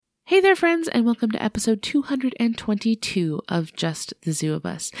Hey there, friends, and welcome to episode 222 of Just the Zoo of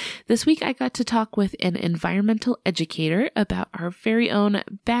Us. This week, I got to talk with an environmental educator about our very own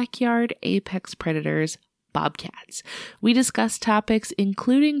backyard apex predators, bobcats. We discussed topics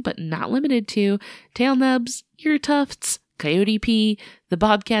including, but not limited to, tail nubs, ear tufts, coyote pee, the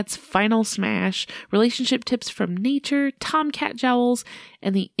bobcat's final smash, relationship tips from nature, tomcat jowls,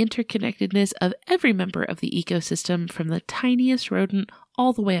 and the interconnectedness of every member of the ecosystem from the tiniest rodent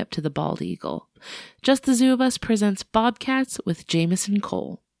all the way up to the bald eagle. Just the Zoo of Us presents Bobcats with Jamison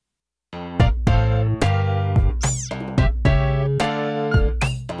Cole.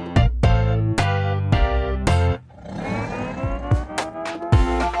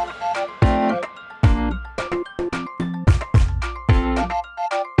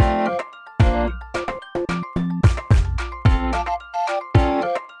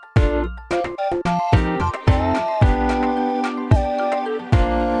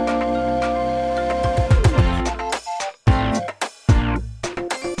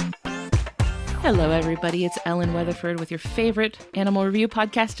 Hello, everybody. It's Ellen Weatherford with your favorite animal review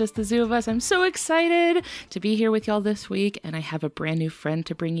podcast, Just the Zoo of Us. I'm so excited to be here with y'all this week, and I have a brand new friend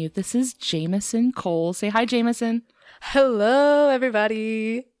to bring you. This is Jamison Cole. Say hi, Jamison. Hello,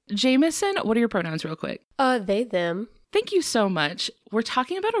 everybody. Jamison, what are your pronouns real quick? They, them. Thank you so much. We're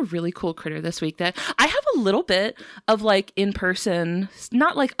talking about a really cool critter this week that I have a little bit of like in person,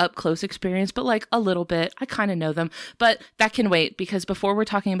 not like up close experience, but like a little bit. I kind of know them, but that can wait because before we're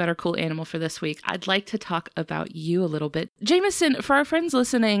talking about our cool animal for this week, I'd like to talk about you a little bit. Jamison, for our friends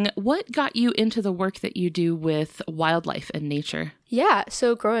listening, what got you into the work that you do with wildlife and nature? Yeah,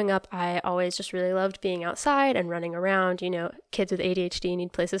 so growing up, I always just really loved being outside and running around. You know, kids with ADHD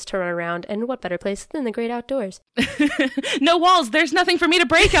need places to run around, and what better place than the great outdoors? No walls. There's nothing for me to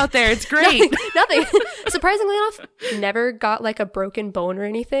break out there. It's great. Nothing. Surprisingly enough, never got like a broken bone or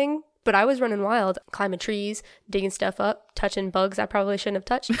anything. But I was running wild, climbing trees, digging stuff up, touching bugs I probably shouldn't have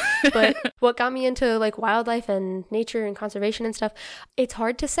touched. But what got me into like wildlife and nature and conservation and stuff, it's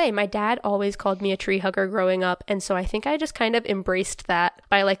hard to say. My dad always called me a tree hugger growing up. And so I think I just kind of embraced that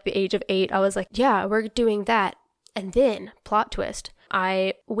by like the age of 8. I was like, yeah, we're doing that. And then, plot twist,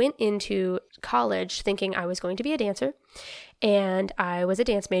 I went into college thinking I was going to be a dancer. And I was a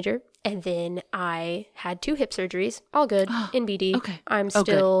dance major. And then I had 2 hip surgeries, all good, in BD. Okay. I'm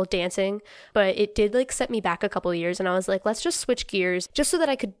still dancing, but it did like set me back a couple of years. And I was like, let's just switch gears just so that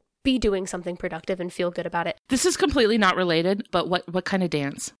I could be doing something productive and feel good about it. This is completely not related, but what kind of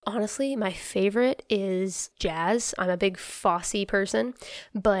dance? Honestly, my favorite is jazz. I'm a big Fosse person,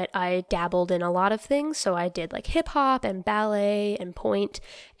 but I dabbled in a lot of things. So I did like hip hop and ballet and point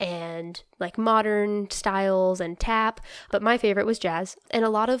and like modern styles and tap, but my favorite was jazz. And a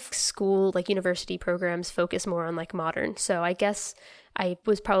lot of school, like university programs focus more on like modern. So I guess I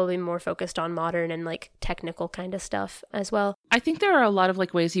was probably more focused on modern and like technical kind of stuff as well. I think there are a lot of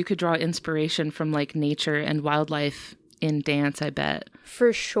like ways you could draw inspiration from like nature and wildlife in dance, I bet.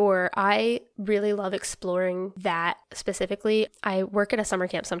 For sure. I really love exploring that specifically. I work at a summer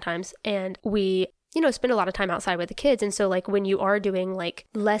camp sometimes, and we spend a lot of time outside with the kids. And so like when you are doing like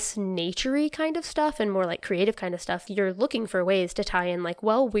less nature-y kind of stuff and more like creative kind of stuff, you're looking for ways to tie in like,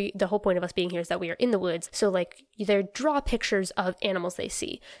 well, the whole point of us being here is that we are in the woods. So like they draw pictures of animals they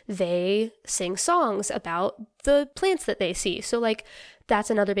see. They sing songs about the plants that they see. So like that's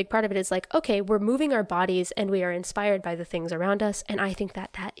another big part of it is like, okay, we're moving our bodies and we are inspired by the things around us. And I think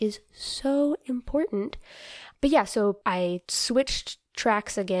that that is so important. But yeah, so I switched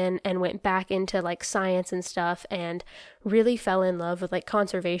tracks again and went back into like science and stuff and really fell in love with like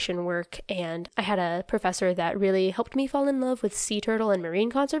conservation work. And I had a professor that really helped me fall in love with sea turtle and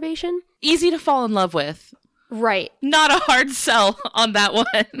marine conservation. Easy to fall in love with. Right. Not a hard sell on that one.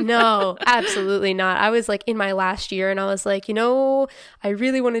 No, absolutely not. I was like in my last year and I was like, I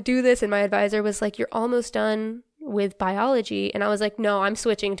really want to do this. And my advisor was like, you're almost done with biology. And I was like, no, I'm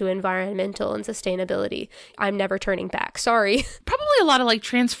switching to environmental and sustainability. I'm never turning back. Sorry. Probably a lot of like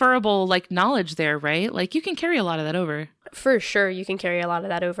transferable like knowledge there, right? Like you can carry a lot of that over. For sure, you can carry a lot of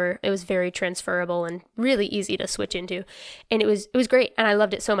that over. It was very transferable and really easy to switch into. And it was great. And I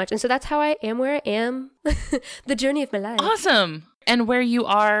loved it so much. And so that's how I am where I am. The journey of my life. Awesome. And where you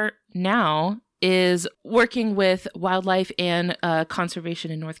are now is working with wildlife and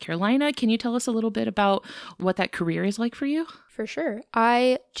conservation in North Carolina. Can you tell us a little bit about what that career is like for you? For sure.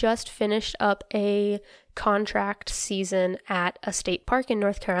 I just finished up a contract season at a state park in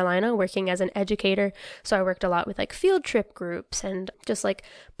North Carolina working as an educator. So I worked a lot with like field trip groups and just like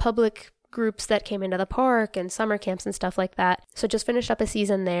public groups that came into the park and summer camps and stuff like that. So just finished up a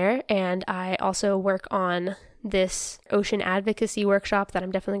season there. And I also work on this ocean advocacy workshop that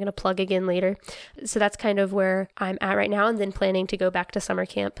I'm definitely going to plug again later. So that's kind of where I'm at right now, and then planning to go back to summer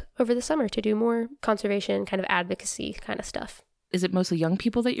camp over the summer to do more conservation kind of advocacy kind of stuff. Is it mostly young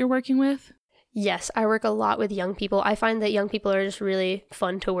people that you're working with? Yes, I work a lot with young people. I find that young people are just really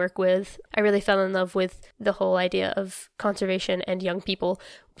fun to work with. I really fell in love with the whole idea of conservation and young people.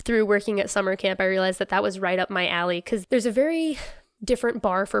 Through working at summer camp, I realized that that was right up my alley because there's a very different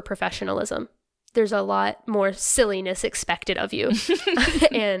bar for professionalism. There's a lot more silliness expected of you.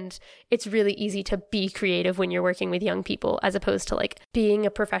 And it's really easy to be creative when you're working with young people, as opposed to like being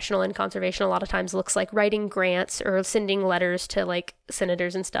a professional in conservation a lot of times looks like writing grants or sending letters to like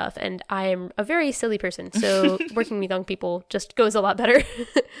senators and stuff. And I am a very silly person. So working with young people just goes a lot better.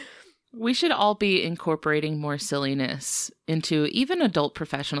 We should all be incorporating more silliness into even adult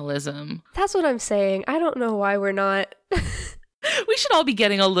professionalism. That's what I'm saying. I don't know why we're not. We should all be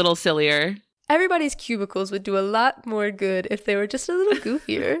getting a little sillier. Everybody's cubicles would do a lot more good if they were just a little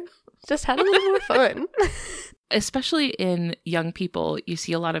goofier. Just had a little more fun. Especially in young people, you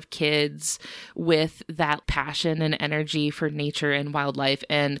see a lot of kids with that passion and energy for nature and wildlife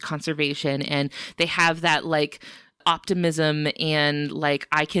and conservation. And they have that like optimism and like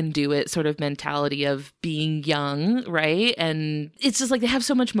I can do it sort of mentality of being young, right? And it's just like they have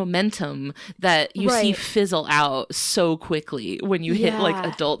so much momentum that you see fizzle out so quickly when you hit like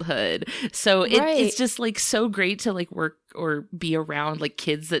adulthood. So it's just like so great to like work or be around like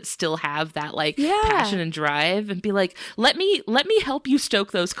kids that still have that like passion and drive and be like, let me help you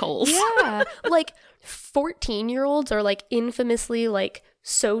stoke those coals. Yeah. Like 14-year-olds are like infamously like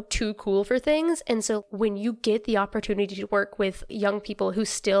so too cool for things. And so when you get the opportunity to work with young people who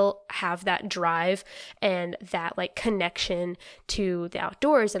still have that drive and that like connection to the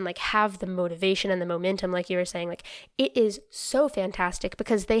outdoors and like have the motivation and the momentum, like you were saying, like it is so fantastic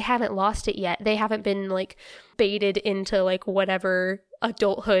because they haven't lost it yet. They haven't been like baited into like whatever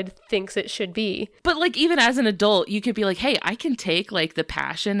adulthood thinks it should be. But like even as an adult, you could be like, hey, I can take like the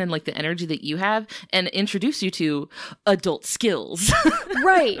passion and like the energy that you have and introduce you to adult skills.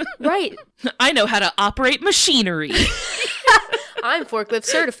 Right. I know how to operate machinery. I'm forklift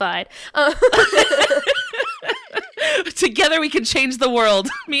certified. Together we can change the world.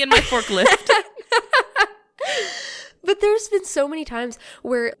 Me and my forklift. But there's been so many times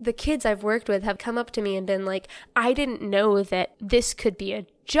where the kids I've worked with have come up to me and been like, I didn't know that this could be a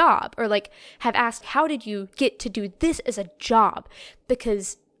job, or like have asked, how did you get to do this as a job?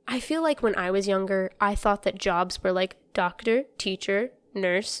 Because I feel like when I was younger, I thought that jobs were like doctor, teacher,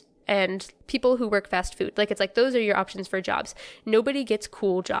 nurse, and people who work fast food. Like, it's like, those are your options for jobs. Nobody gets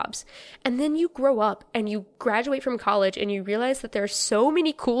cool jobs. And then you grow up and you graduate from college and you realize that there are so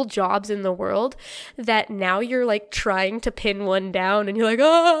many cool jobs in the world that now you're like trying to pin one down and you're like,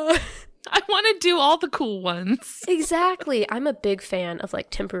 oh, I want to do all the cool ones. Exactly. I'm a big fan of like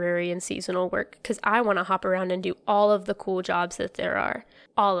temporary and seasonal work because I want to hop around and do all of the cool jobs that there are.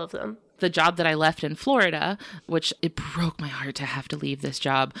 All of them. The job that I left in Florida, which it broke my heart to have to leave this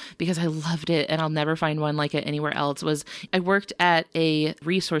job because I loved it and I'll never find one like it anywhere else, was I worked at a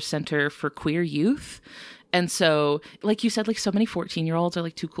resource center for queer youth. And so, like you said, like so many 14-year-olds are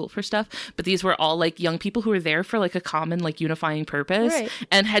like too cool for stuff. But these were all like young people who were there for like a common like unifying purpose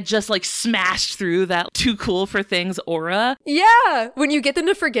and had just like smashed through that too cool for things aura. Yeah. When you get them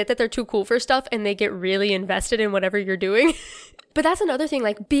to forget that they're too cool for stuff and they get really invested in whatever you're doing. But that's another thing,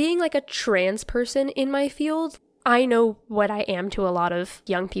 like being like a trans person in my field, I know what I am to a lot of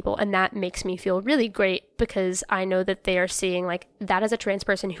young people, and that makes me feel really great because I know that they are seeing like that as a trans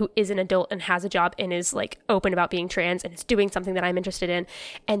person who is an adult and has a job and is like open about being trans and is doing something that I'm interested in.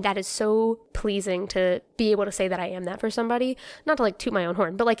 And that is so pleasing to be able to say that I am that for somebody, not to like toot my own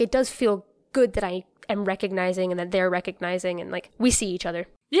horn, but like it does feel good that I am recognizing and that they're recognizing and like we see each other.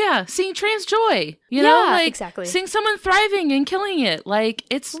 Yeah, seeing trans joy, you know, like exactly. Seeing someone thriving and killing it, like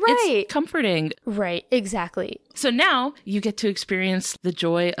it's comforting. Right, exactly. So now you get to experience the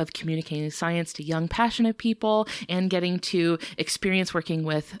joy of communicating science to young, passionate people and getting to experience working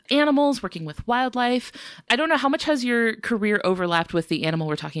with animals, working with wildlife. I don't know, how much has your career overlapped with the animal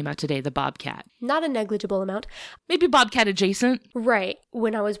we're talking about today, the bobcat? Not a negligible amount. Maybe bobcat adjacent? Right.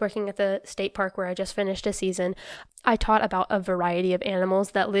 When I was working at the state park where I just finished a season, I taught about a variety of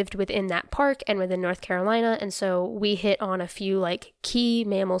animals that lived within that park and within North Carolina. And so we hit on a few like key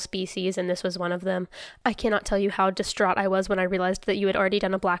mammal species, and this was one of them. I cannot tell you how distraught I was when I realized that you had already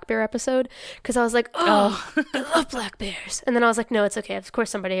done a black bear episode, because I was like, oh, I love black bears. And then I was like, no, it's okay. Of course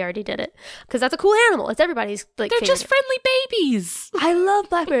somebody already did it, because that's a cool animal. It's everybody's like They're favorite. just friendly babies. I love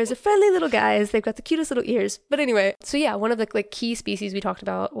black bears. They're friendly little guys. They've got the cutest little ears. But anyway, so yeah, one of the like key species we talked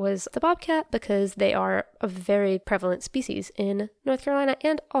about was the bobcat, because they are a very prevalent species in North Carolina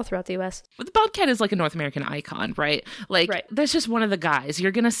and all throughout the U.S. But the bobcat is like a North American icon, right? Like, Right. That's just one of the guys.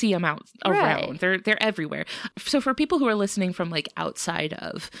 You're going to see them out around. Right. They're everywhere. So for people who are listening from like outside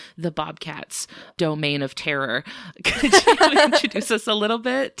of the bobcat's domain of terror, could you introduce us a little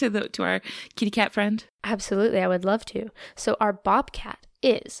bit to our kitty cat friend? Absolutely, I would love to. So our bobcat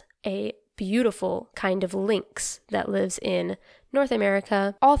is a beautiful kind of lynx that lives in North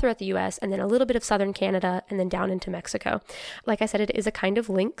America, all throughout the U.S., and then a little bit of southern Canada, and then down into Mexico. Like I said, it is a kind of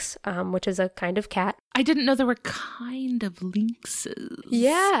lynx, which is a kind of cat. I didn't know there were kind of lynxes.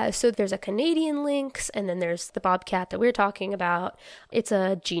 Yeah, so there's a Canadian lynx, and then there's the bobcat that we're talking about. It's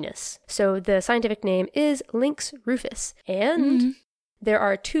a genus. So the scientific name is Lynx rufus. And there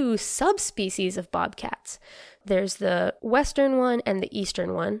are two subspecies of bobcats. There's the western one and the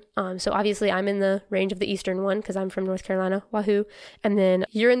eastern one. So obviously I'm in the range of the eastern one because I'm from North Carolina, wahoo. And then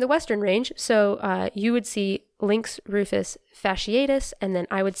you're in the western range. So you would see Lynx rufus fasciatus, and then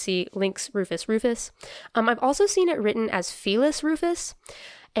I would see Lynx rufus rufus. I've also seen it written as Felis rufus,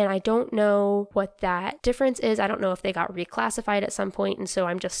 and I don't know what that difference is. I don't know if they got reclassified at some point, and so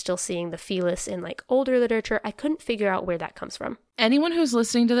I'm just still seeing the Felis in like older literature. I couldn't figure out where that comes from. Anyone who's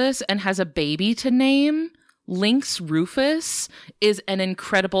listening to this and has a baby to name, Lynx rufus is an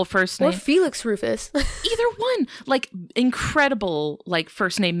incredible first name. Or Felix rufus. Either one. Like, incredible, like,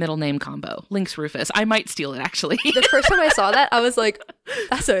 first name, middle name combo. Lynx rufus. I might steal it, actually. The first time I saw that, I was like,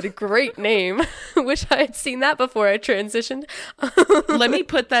 that's a great name. Wish I had seen that before I transitioned. Let me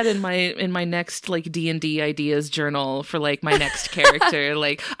put that in my next, like, D&D ideas journal for, like, my next character.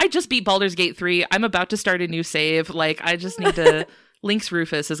 Like, I just beat Baldur's Gate 3. I'm about to start a new save. Like, I just need to... Lynx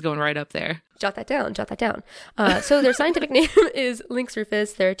rufus is going right up there. Jot that down. So their scientific name is Lynx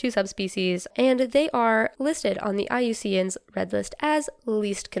rufus. There are two subspecies, and they are listed on the IUCN's Red List as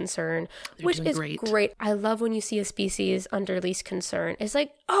least concern, which is great. I love when you see a species under least concern. It's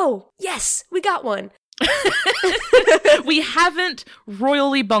like, oh, yes, we got one. We haven't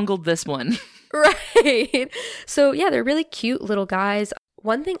royally bungled this one. Right. So yeah, they're really cute little guys.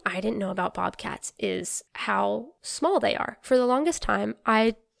 One thing I didn't know about bobcats is how small they are. For the longest time,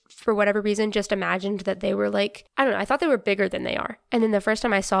 I, for whatever reason, just imagined that they were like, I don't know, I thought they were bigger than they are. And then the first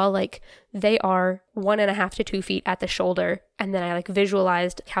time I saw, like, they are 1.5 to 2 feet at the shoulder. And then I, like,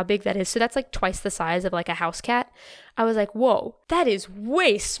 visualized how big that is. So that's, like, twice the size of, like, a house cat. I was like, whoa, that is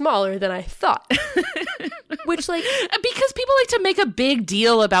way smaller than I thought. Which, like... Because people like to make a big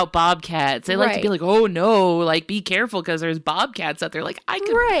deal about bobcats. They like to be like, oh, no, like, be careful because there's bobcats out there. Like, I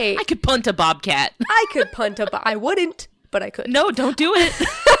could punt a bobcat. I wouldn't, but I could. No, don't do it.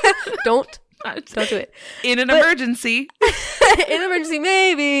 Don't do it. In an emergency. In an emergency,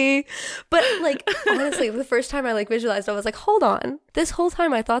 maybe. But, like, honestly, the first time I, like, visualized, I was like, hold on. This whole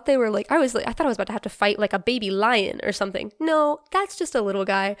time I thought they were, like, I thought I was about to have to fight, like, a baby lion or something. No, that's just a little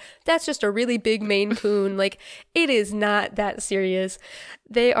guy. That's just a really big Maine Coon. Like, it is not that serious.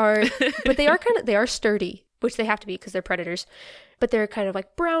 They are sturdy, which they have to be because they're predators. But they're kind of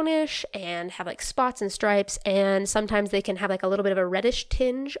like brownish and have like spots and stripes, and sometimes they can have like a little bit of a reddish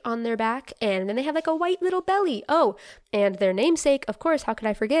tinge on their back, and then they have like a white little belly. Oh, and their namesake, of course, how could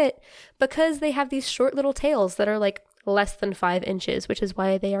I forget? Because they have these short little tails that are like less than 5 inches, which is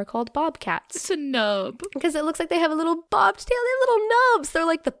why they are called bobcats. It's a nub. Because it looks like they have a little bobbed tail. They have little nubs. They're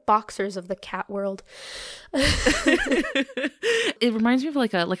like the boxers of the cat world. It reminds me of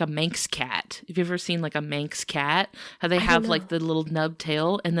like a Manx cat. Have you ever seen like a Manx cat? How they have like the little nub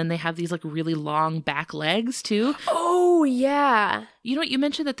tail, and then they have these like really long back legs too. Oh, yeah. You know what? You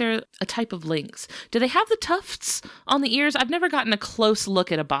mentioned that they're a type of lynx. Do they have the tufts on the ears? I've never gotten a close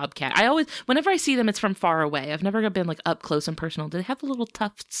look at a bobcat. Whenever I see them, it's from far away. I've never been like up close and personal. Do they have the little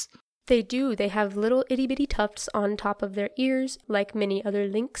tufts? They do. They have little itty bitty tufts on top of their ears, like many other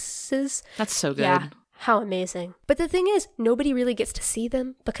lynxes. That's so good. Yeah. How amazing. But the thing is, nobody really gets to see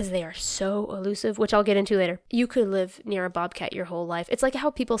them because they are so elusive, which I'll get into later. You could live near a bobcat your whole life. It's like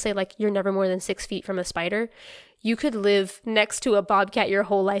how people say, like, you're never more than 6 feet from a spider. You could live next to a bobcat your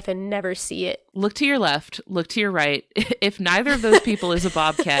whole life and never see it. Look to your left, look to your right. If neither of those people is a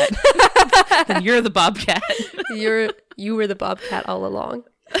bobcat, then you're the bobcat. You were the bobcat all along.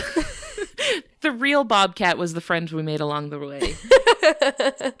 The real Bobcat was the friend we made along the way.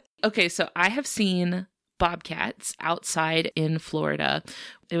 Okay, so I have seen bobcats outside in Florida.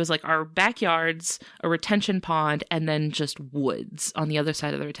 It was like our backyards, a retention pond, and then just woods on the other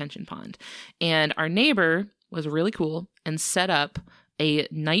side of the retention pond. And our neighbor was really cool and set up a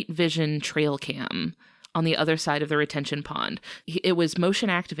night vision trail cam on the other side of the retention pond. It was motion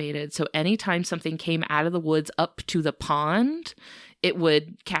activated, so anytime something came out of the woods up to the pond, it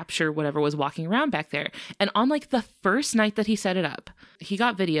would capture whatever was walking around back there. And on like the first night that he set it up, he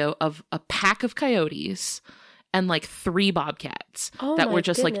got video of a pack of coyotes and like 3 bobcats that were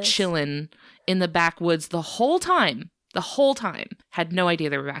just like chilling in the backwoods the whole time. Had no idea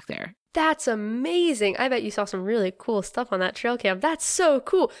they were back there. That's amazing. I bet you saw some really cool stuff on that trail cam. That's so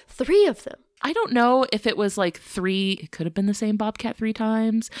cool. 3 of them. I don't know if it was like 3, it could have been the same bobcat 3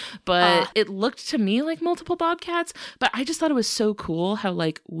 times, but it looked to me like multiple bobcats. But I just thought it was so cool how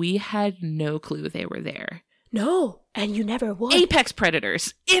like we had no clue they were there. No, and you never would. Apex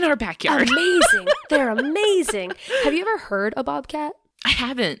predators in our backyard. Amazing. They're amazing. Have you ever heard a bobcat? I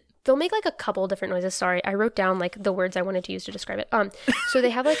haven't. They'll make like a couple different noises. Sorry, I wrote down like the words I wanted to use to describe it. So they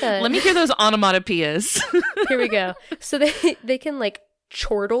have like a... Let me hear those onomatopoeias. Here we go. So they can like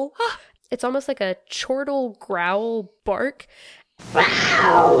chortle. It's almost like a chortle growl bark.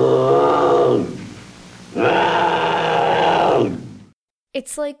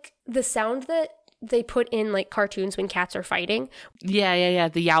 It's like the sound that they put in like cartoons when cats are fighting. Yeah.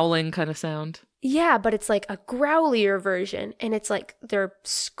 The yowling kind of sound. Yeah, but it's like a growlier version, and it's like they're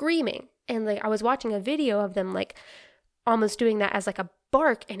screaming. And like I was watching a video of them like almost doing that as like a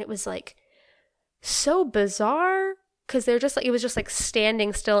bark, and it was like so bizarre because they're just like, it was just like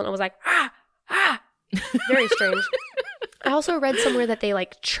standing still, and it was like very strange. I also read somewhere that they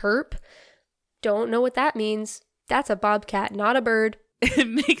like chirp. Don't know what that means. That's a bobcat, not a bird. It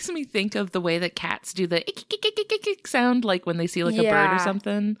makes me think of the way that cats do the sound, like when they see like a bird or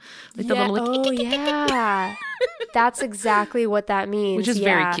something. Like the little like, yeah. That's exactly what that means. Which is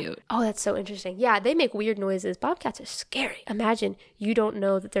very cute. Oh, that's so interesting. Yeah, they make weird noises. Bobcats are scary. Imagine you don't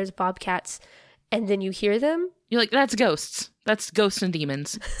know that there's bobcats and then you hear them. You're like, that's ghosts. That's ghosts and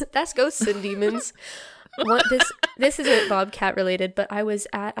demons. That's ghosts and demons. This isn't bobcat related, but I was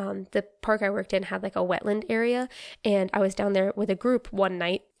at the park I worked in had like a wetland area, and I was down there with a group one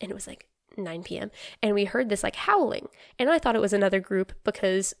night, and it was like 9 p.m. and we heard this like howling, and I thought it was another group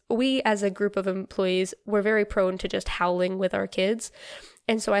because we as a group of employees were very prone to just howling with our kids,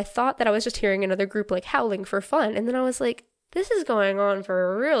 and so I thought that I was just hearing another group like howling for fun, and then I was like, this is going on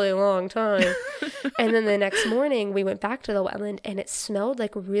for a really long time. And then the next morning we went back to the wetland, and it smelled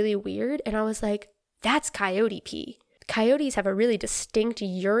like really weird, and I was like, that's coyote pee. Coyotes have a really distinct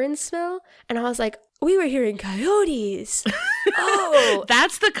urine smell. And I was like, we were hearing coyotes. Oh.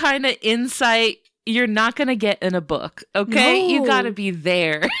 That's the kind of insight you're not going to get in a book, okay? No. You got to be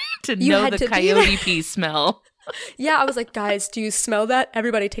there to know the coyote pee smell. Yeah, I was like, guys, do you smell that?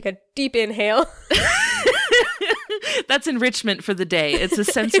 Everybody take a deep inhale. That's enrichment for the day. It's a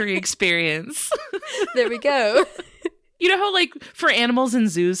sensory experience. There we go. You know how, like, for animals in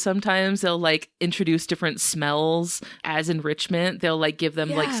zoos, sometimes they'll, like, introduce different smells as enrichment? They'll, like, give them,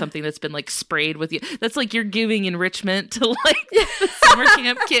 like, something that's been, like, sprayed with you. That's, like, you're giving enrichment to, like, the summer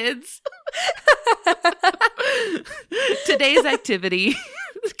camp kids. Today's activity,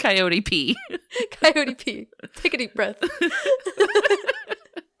 coyote pee. Coyote pee. Take a deep breath.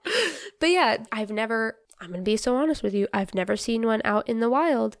 But, yeah, I'm going to be so honest with you, I've never seen one out in the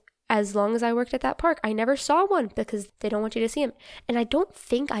wild. As long as I worked at that park, I never saw one because they don't want you to see them. And I don't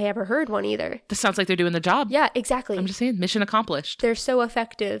think I ever heard one either. This sounds like they're doing the job. Yeah, exactly. I'm just saying, mission accomplished. They're so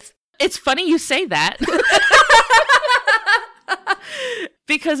effective. It's funny you say that.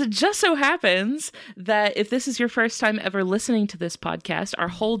 Because it just so happens that if this is your first time ever listening to this podcast, our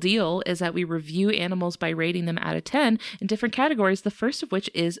whole deal is that we review animals by rating them out of 10 in different categories, the first of which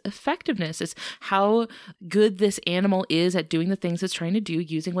is effectiveness. It's how good this animal is at doing the things it's trying to do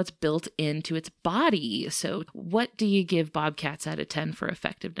using what's built into its body. So what do you give bobcats out of 10 for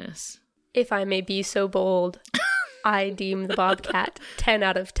effectiveness? If I may be so bold, I deem the bobcat 10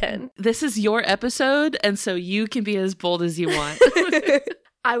 out of 10. This is your episode, and so you can be as bold as you want.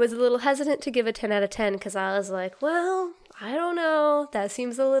 I was a little hesitant to give a 10 out of 10 because I was like, well, I don't know. That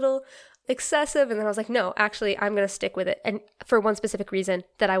seems a little excessive. And then I was like, no, actually, I'm going to stick with it. And for one specific reason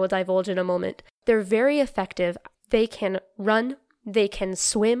that I will divulge in a moment. They're very effective. They can run. They can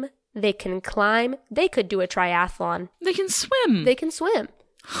swim. They can climb. They could do a triathlon. They can swim. They can swim.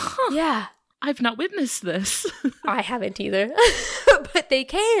 Huh. Yeah. I've not witnessed this. I haven't either. But they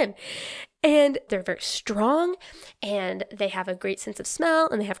can. And they're very strong, and they have a great sense of smell,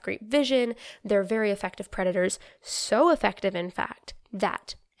 and they have great vision. They're very effective predators. So effective, in fact,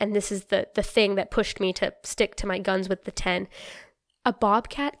 that, and this is the thing that pushed me to stick to my guns with the 10, a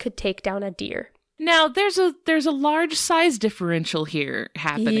bobcat could take down a deer. Now, there's a large size differential here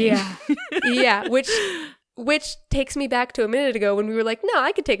happening. Yeah, which takes me back to a minute ago when we were like, no,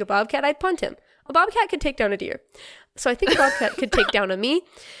 I could take a bobcat, I'd punt him. A bobcat could take down a deer. So I think a bobcat could take down a me.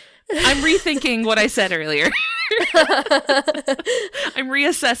 I'm rethinking what I said earlier. I'm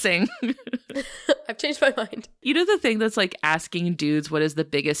reassessing. I've changed my mind. You know the thing that's like asking dudes what is the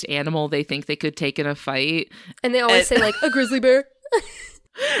biggest animal they think they could take in a fight? And they always say like a grizzly bear.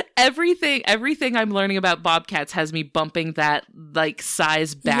 Everything I'm learning about bobcats has me bumping that like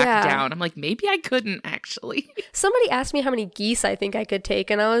size back down. I'm like, maybe I couldn't actually. Somebody asked me how many geese I think I could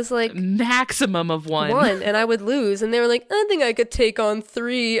take, and I was like, maximum of one, and I would lose. And they were like, I think I could take on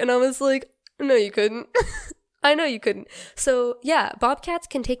 3, and I was like, no, you couldn't. I know you couldn't. So yeah, bobcats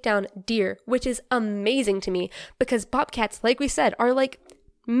can take down deer, which is amazing to me because bobcats, like we said, are like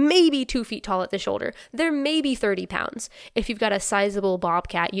maybe 2 feet tall at the shoulder. They're maybe 30 pounds. If you've got a sizable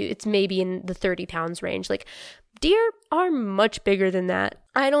bobcat, it's maybe in the 30 pounds range. Like, deer are much bigger than that.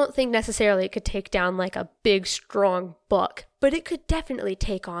 I don't think necessarily it could take down like a big, strong buck, but it could definitely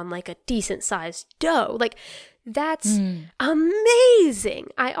take on like a decent sized doe. Like, that's amazing.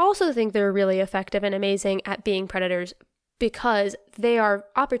 I also think they're really effective and amazing at being predators because they are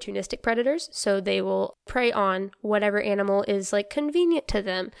opportunistic predators, so they will prey on whatever animal is like convenient to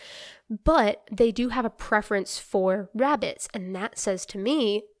them. But they do have a preference for rabbits, and that says to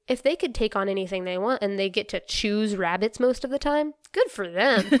me, if they could take on anything they want and they get to choose rabbits most of the time, good for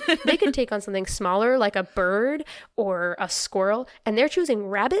them. They could take on something smaller like a bird or a squirrel, and they're choosing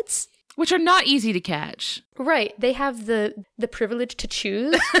rabbits. Which are not easy to catch. Right. They have the privilege to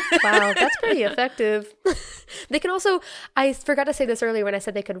choose. Wow, that's pretty effective. They can also, I forgot to say this earlier when I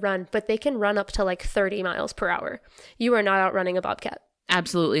said they could run, but they can run up to like 30 miles per hour. You are not outrunning a bobcat.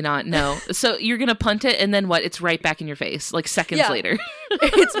 Absolutely not. No. So you're going to punt it and then what? It's right back in your face, like seconds later.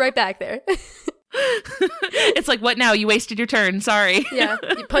 It's right back there. It's like, what now? You wasted your turn. Sorry. Yeah.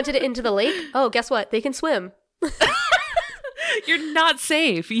 You punted it into the lake. Oh, guess what? They can swim. You're not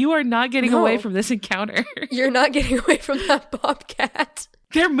safe. You are not getting away from this encounter. You're not getting away from that bobcat.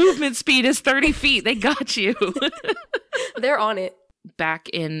 Their movement speed is 30 feet. They got you. They're on it. Back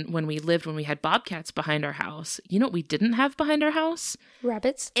in when we had bobcats behind our house, you know what we didn't have behind our house?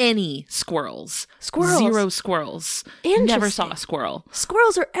 Rabbits? Any squirrels. 0 squirrels. Never saw a squirrel.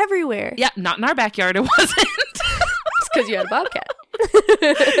 Squirrels are everywhere. Yeah, not in our backyard. It wasn't. It's because you had a bobcat.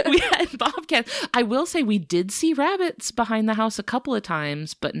 We had bobcats. I will say we did see rabbits behind the house a couple of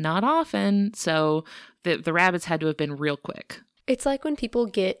times, but not often. So the rabbits had to have been real quick. It's like when people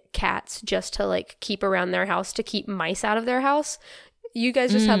get cats just to like keep around their house to keep mice out of their house. You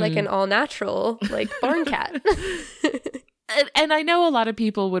guys just had like an all natural like barn cat. And I know a lot of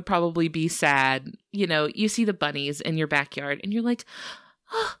people would probably be sad. You know, you see the bunnies in your backyard and you're like,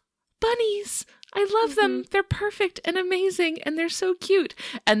 oh, bunnies. I love them. They're perfect and amazing and they're so cute.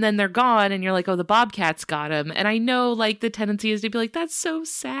 And then they're gone and you're like, oh, the bobcats got them. And I know like the tendency is to be like, that's so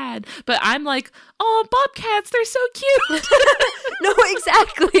sad. But I'm like, oh, bobcats, they're so cute. No,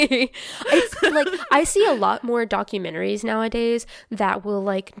 exactly. It's like I see a lot more documentaries nowadays that will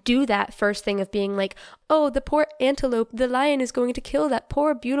like do that first thing of being like, oh, the poor antelope, the lion is going to kill that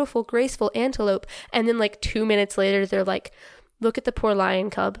poor, beautiful, graceful antelope. And then like 2 minutes later, they're like, look at the poor lion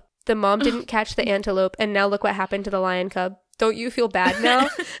cub. The mom didn't catch the antelope, and now look what happened to the lion cub. Don't you feel bad now?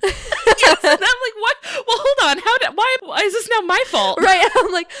 Yes, and I'm like, what? Well, hold on. Why is this now my fault? Right.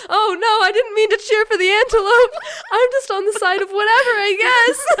 I'm like, oh no, I didn't mean to cheer for the antelope. I'm just on the side of whatever, I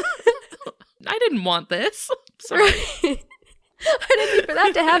guess. I didn't want this. Sorry. Right. I didn't mean for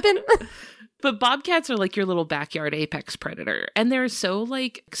that to happen. But bobcats are like your little backyard apex predator. And they're so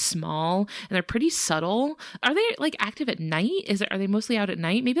like small and they're pretty subtle. Are they like active at night? Are they mostly out at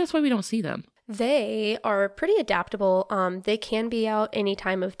night? Maybe that's why we don't see them. They are pretty adaptable. They can be out any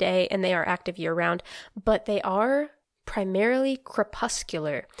time of day and they are active year round, but they are primarily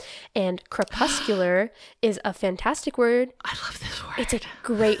crepuscular. And crepuscular is a fantastic word. I love this word. It's a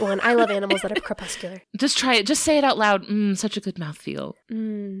great one. I love animals that are crepuscular. Just try it. Just say it out loud. Such a good mouthfeel.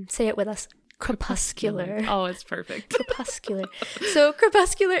 Say it with us. Crepuscular. Oh, it's perfect. Crepuscular. So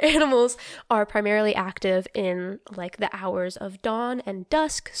crepuscular animals are primarily active in like the hours of dawn and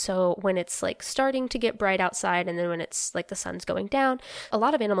dusk. So when it's like starting to get bright outside, and then when it's like the sun's going down. A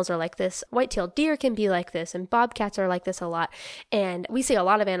lot of animals are like this. White-tailed deer can be like this, and bobcats are like this a lot. And we see a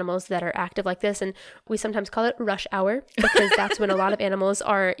lot of animals that are active like this, and we sometimes call it rush hour, because that's when a lot of animals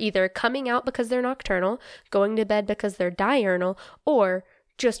are either coming out because they're nocturnal, going to bed because they're diurnal, or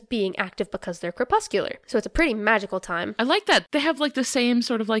just being active because they're crepuscular. So it's a pretty magical time. I like that. They have like the same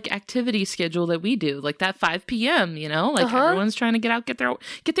sort of like activity schedule that we do, like that 5 p.m., you know, like everyone's trying to get out, get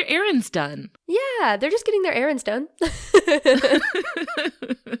their errands done. Yeah, they're just getting their errands done.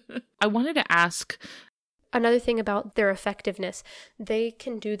 I wanted to ask another thing about their effectiveness. They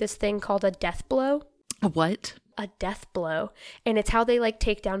can do this thing called a death blow. A what? A death blow. And it's how they like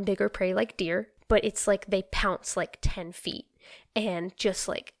take down bigger prey like deer, but it's like they pounce like 10 feet. And just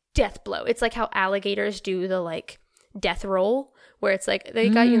like death blow. It's like how alligators do the like death roll, where it's like they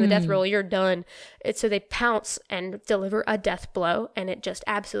got you in the death roll, you're done. So they pounce and deliver a death blow, and it just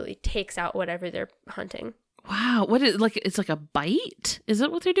absolutely takes out whatever they're hunting. Wow. What is like, it's like a bite? Is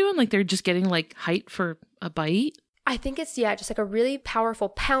that what they're doing? Like they're just getting like height for a bite? I think it's, just like a really powerful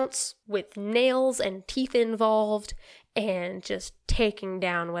pounce with nails and teeth involved, and just taking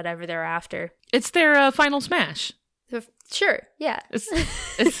down whatever they're after. It's their final smash. Sure, yeah.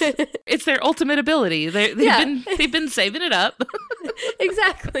 It's their ultimate ability. They've been saving it up.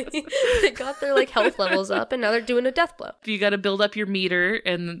 Exactly. They got their like health levels up, and now they're doing a death blow. You got to build up your meter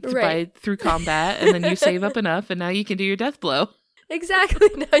through combat, and then you save up enough, and now you can do your death blow. Exactly.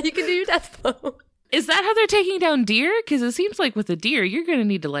 Now you can do your death blow. Is that how they're taking down deer? Because it seems like with a deer, you're going to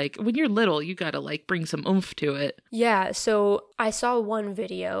need to like, when you're little, you got to like bring some oomph to it. Yeah, so I saw one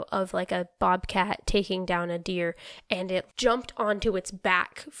video of like a bobcat taking down a deer, and it jumped onto its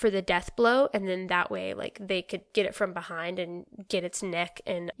back for the death blow, and then that way like they could get it from behind and get its neck.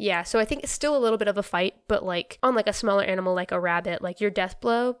 And yeah, so I think it's still a little bit of a fight, but like on like a smaller animal like a rabbit, like your death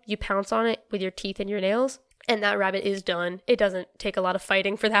blow, you pounce on it with your teeth and your nails, and that rabbit is done. It doesn't take a lot of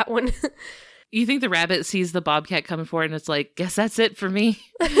fighting for that one. You think the rabbit sees the bobcat coming forward and it's like, guess that's it for me.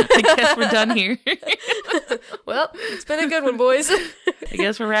 I guess we're done here. Well, it's been a good one, boys. I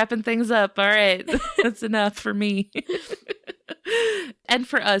guess we're wrapping things up. All right. That's enough for me. And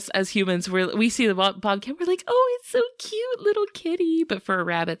for us as humans, we see the bobcat, we're like, oh, it's so cute, little kitty. But for a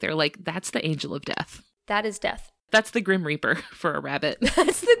rabbit, they're like, that's the angel of death. That is death. That's the Grim Reaper for a rabbit.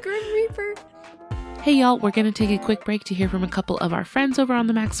 That's the Grim Reaper. Hey y'all, we're going to take a quick break to hear from a couple of our friends over on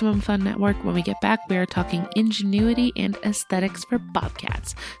the Maximum Fun Network. When we get back, we are talking ingenuity and aesthetics for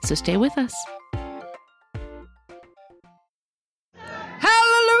bobcats. So stay with us.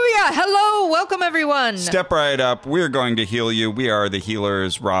 Hello, welcome everyone. Step right up. We're going to heal you. We are the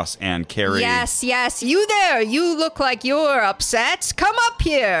healers, Ross and Carrie. Yes, you there. You look like you're upset. Come up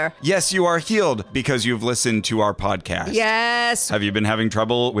here. Yes, you are healed because you've listened to our podcast. Yes. Have you been having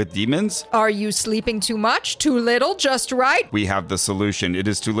trouble with demons? Are you sleeping too much, too little, just right? We have the solution. It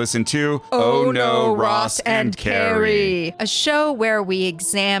is to listen to Oh No, Ross and Carrie. A show where we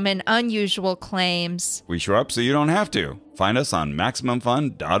examine unusual claims. We show up so you don't have to. Find us on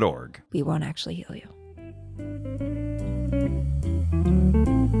MaximumFun.org. We won't actually heal you.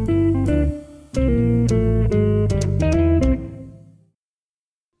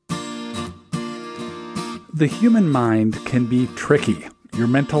 The human mind can be tricky. Your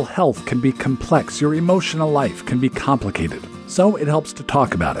mental health can be complex. Your emotional life can be complicated. So it helps to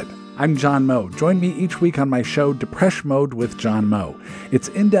talk about it. I'm John Moe. Join me each week on my show, Depression Mode with John Moe. It's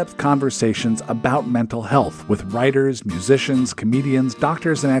in-depth conversations about mental health with writers, musicians, comedians,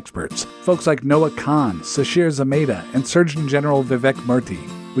 doctors, and experts. Folks like Noah Kahn, Sashir Zameda, and Surgeon General Vivek Murthy.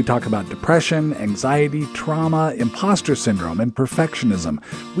 We talk about depression, anxiety, trauma, imposter syndrome, and perfectionism.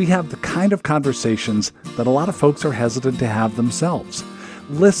 We have the kind of conversations that a lot of folks are hesitant to have themselves.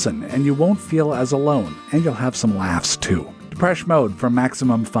 Listen, and you won't feel as alone, and you'll have some laughs, too. Depression Mode from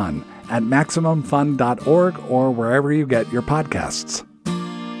Maximum Fun at MaximumFun.org or wherever you get your podcasts.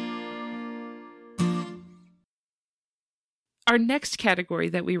 Our next category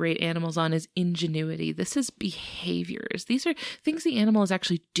that we rate animals on is ingenuity. This is behaviors. These are things the animal is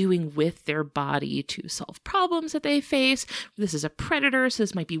actually doing with their body to solve problems that they face. This is a predator, so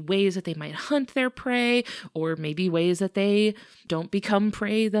this might be ways that they might hunt their prey, or maybe ways that they don't become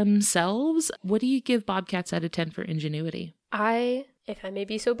prey themselves. What do you give bobcats out of 10 for ingenuity? If I may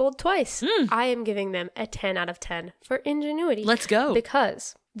be so bold twice, I am giving them a 10 out of 10 for ingenuity. Let's go.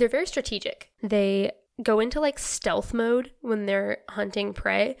 Because they're very strategic. They go into like stealth mode when they're hunting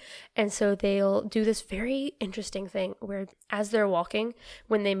prey. And so they'll do this very interesting thing where as they're walking,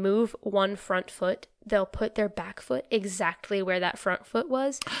 when they move one front foot, they'll put their back foot exactly where that front foot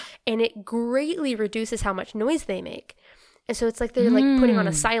was. And it greatly reduces how much noise they make. And so it's like they're like putting on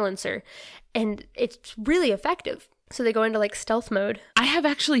a silencer, and it's really effective. So they go into like stealth mode. I have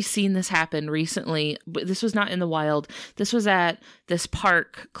actually seen this happen recently, but this was not in the wild. This was at this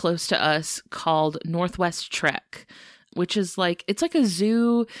park close to us called Northwest Trek, which is like, it's like a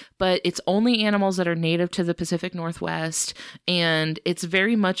zoo, but it's only animals that are native to the Pacific Northwest. And it's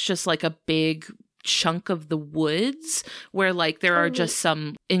very much just like a big chunk of the woods where like there are just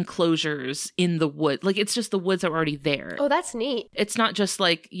some enclosures in the wood. Like it's just the woods that were already there. Oh, that's neat. It's not just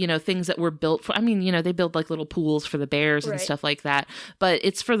like, you know, things that were built for, I mean, you know, they build like little pools for the bears and stuff like that. But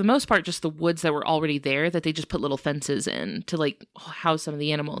it's for the most part just the woods that were already there that they just put little fences in to like house some of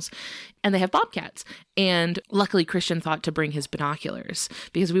the animals. And they have bobcats. And luckily Christian thought to bring his binoculars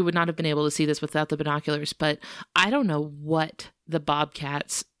because we would not have been able to see this without the binoculars. But I don't know what the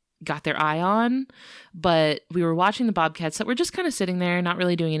bobcats got their eye on, but we were watching the bobcats that were just kind of sitting there, not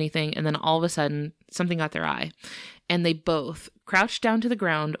really doing anything. And then all of a sudden something got their eye and they both crouched down to the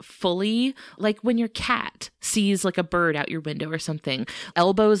ground fully, like when your cat sees like a bird out your window or something,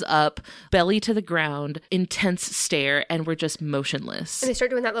 elbows up, belly to the ground, intense stare, and we're just motionless. And they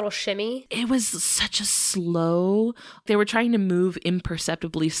start doing that little shimmy. It was such a slow, they were trying to move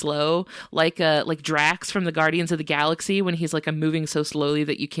imperceptibly slow, like Drax from the Guardians of the Galaxy when he's like, I'm moving so slowly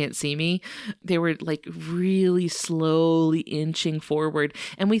that you can't see me. They were like really slowly inching forward.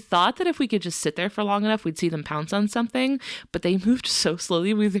 And we thought that if we could just sit there for long enough, we'd see them pounce on something, but they moved so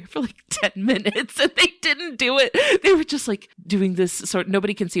slowly. We were there for like 10 minutes and they didn't do it. They were just like doing this sort,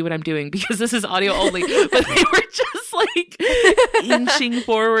 nobody can see what I'm doing because this is audio only, but they were just like inching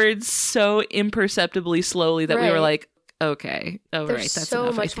forward so imperceptibly slowly that we were like, okay, all right, that's so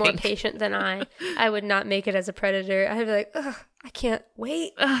enough, much more patient than I would not make it as a predator. I'd be like, ugh, I can't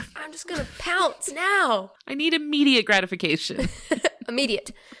wait. I'm just gonna pounce now. I need immediate gratification.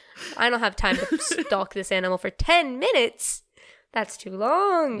 Immediate. I don't have time to stalk this animal for 10 minutes. That's too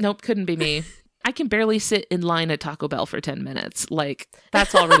long. Nope, couldn't be me. I can barely sit in line at Taco Bell for 10 minutes. Like,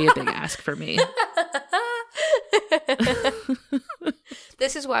 that's already a big ask for me.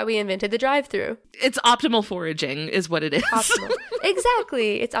 This is why we invented the drive-thru. It's optimal foraging is what it is. Optimal.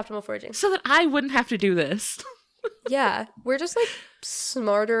 Exactly. It's optimal foraging. So that I wouldn't have to do this. Yeah. We're just like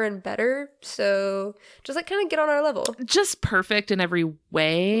smarter and better. So just like kind of get on our level. Just perfect in every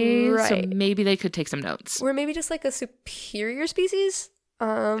way. Right. So maybe they could take some notes. We're maybe just like a superior species.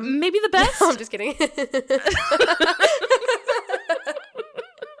 Maybe the best. No, I'm just kidding.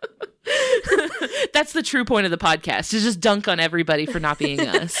 That's the true point of the podcast, is just dunk on everybody for not being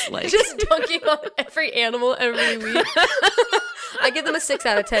us. Like, just dunking on every animal every week. I give them a 6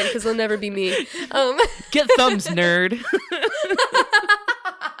 out of 10 because they'll never be me. Get thumbs, nerd.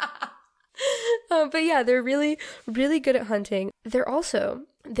 But yeah, they're really, really good at hunting.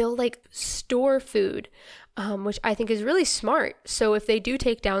 They'll like store food, which I think is really smart. So if they do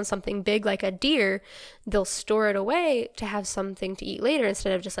take down something big like a deer, they'll store it away to have something to eat later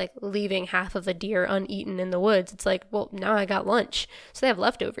instead of just like leaving half of a deer uneaten in the woods. It's like, well, now I got lunch. So they have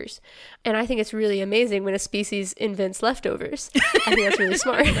leftovers. And I think it's really amazing when a species invents leftovers. I think that's really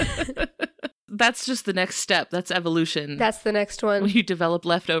smart. That's just the next step. That's evolution. That's the next one. When you develop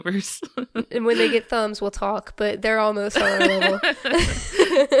leftovers. And when they get thumbs, we'll talk, but they're almost on our level.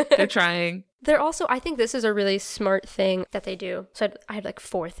 They're trying. They're also, I think this is a really smart thing that they do. So I had like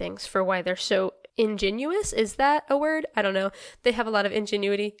 4 things for why they're so ingenuous. Is that a word? I don't know. They have a lot of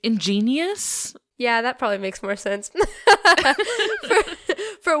ingenuity. Ingenious? Yeah, that probably makes more sense.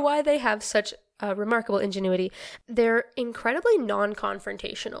 for why they have such remarkable ingenuity. They're incredibly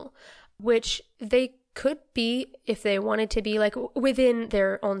non-confrontational, which they could be if they wanted to be, like within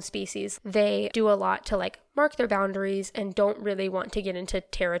their own species. They do a lot to like mark their boundaries and don't really want to get into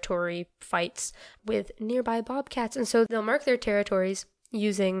territory fights with nearby bobcats. And so they'll mark their territories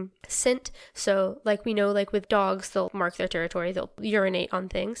using scent. So like we know, like with dogs, they'll mark their territory, they'll urinate on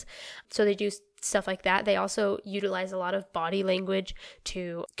things. So they do stuff like that. They also utilize a lot of body language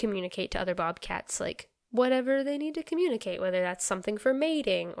to communicate to other bobcats, like whatever they need to communicate, whether that's something for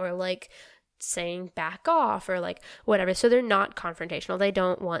mating or like saying back off or like whatever. So they're not confrontational. They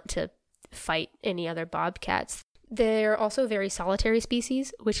don't want to fight any other bobcats. They're also very solitary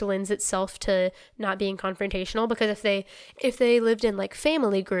species, which lends itself to not being confrontational, because if they lived in like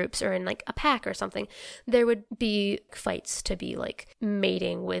family groups or in like a pack or something, there would be fights to be like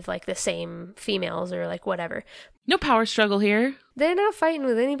mating with like the same females or like whatever. No power struggle here. They're not fighting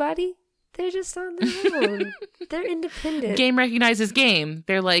with anybody. They're just on their own. They're independent. Game recognizes game.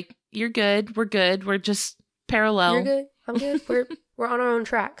 They're like, you're good. We're good. We're just parallel. You're good. I'm good. We're on our own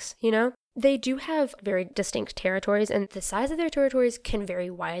tracks, you know? They do have very distinct territories, and the size of their territories can vary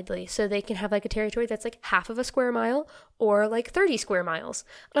widely. So they can have like a territory that's like half of a square mile or like 30 square miles.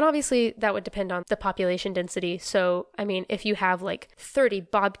 And obviously that would depend on the population density. So, I mean, if you have like 30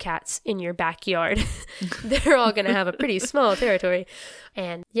 bobcats in your backyard, they're all going to have a pretty small territory.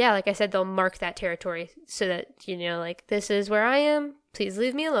 And yeah, like I said, they'll mark that territory so that, you know, like, this is where I am. Please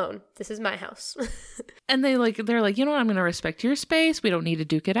leave me alone. This is my house. And they're like, you know what? I'm going to respect your space. We don't need to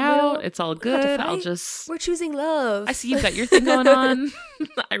duke it out. It's all good. We're choosing love. I see you've got your thing going on.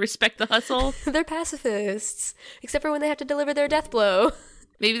 I respect the hustle. They're pacifists, except for when they have to deliver their death blow.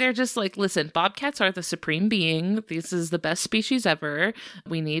 Maybe they're just like, listen, bobcats are the supreme being. This is the best species ever.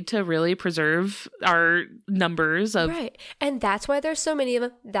 We need to really preserve our numbers of... Right. And that's why there's so many of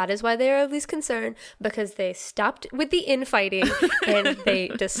them. That is why they're of least concern, because they stopped with the infighting and they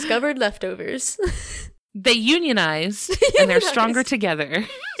discovered leftovers. They unionize and they're stronger together.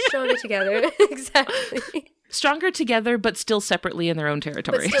 Stronger together. Exactly. Stronger together, but still separately in their own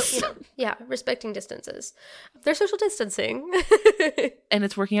territories. But still, you know, yeah, respecting distances. They're social distancing. And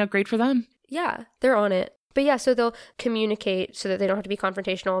it's working out great for them. Yeah, they're on it. But yeah, so they'll communicate so that they don't have to be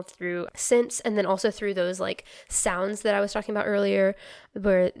confrontational through scents, and then also through those like sounds that I was talking about earlier,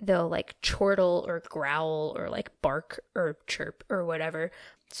 where they'll like chortle or growl or like bark or chirp or whatever,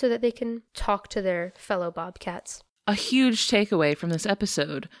 so that they can talk to their fellow bobcats. A huge takeaway from this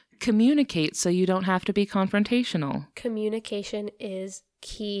episode: communicate so you don't have to be confrontational. Communication is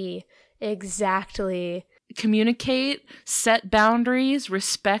key. Exactly. Communicate, set boundaries,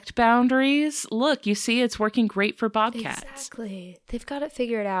 respect boundaries. Look, you see, it's working great for bobcats. Exactly. They've got it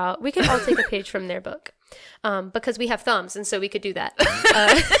figured out. We could all take a page from their book, because we have thumbs, and so we could do that.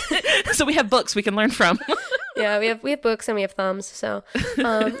 So we have books we can learn from. Yeah, we have books and we have thumbs. So,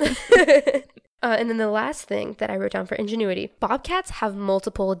 and then the last thing that I wrote down for ingenuity: bobcats have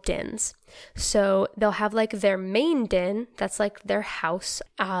multiple dens. So they'll have like their main den, that's like their house,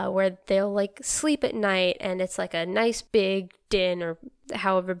 where they'll like sleep at night, and it's like a nice big den, or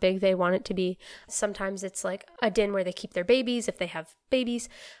however big they want it to be. Sometimes it's like a den where they keep their babies if they have babies.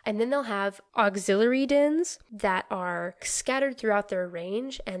 And then they'll have auxiliary dens that are scattered throughout their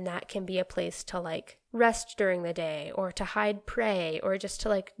range, and that can be a place to like rest during the day, or to hide prey, or just to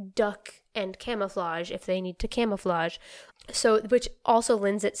like duck and camouflage if they need to camouflage. So, which also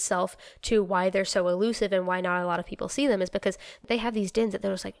lends itself to why they're so elusive and why not a lot of people see them, is because they have these dens that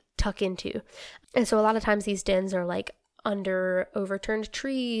they'll just like tuck into. And so a lot of times these dens are like under overturned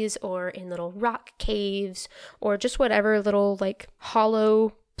trees, or in little rock caves, or just whatever little like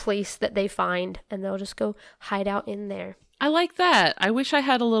hollow place that they find, and they'll just go hide out in there. I like that. I wish I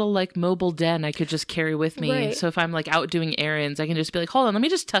had a little like mobile den I could just carry with me. Right. So if I'm like out doing errands, I can just be like, hold on, let me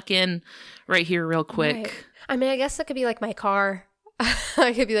just tuck in right here real quick. Right. I mean, I guess that could be like my car.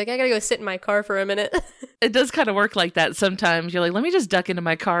 I could be like, I gotta go sit in my car for a minute. It does kind of work like that sometimes. You're like, let me just duck into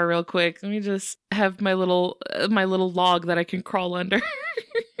my car real quick. Let me just have my little log that I can crawl under.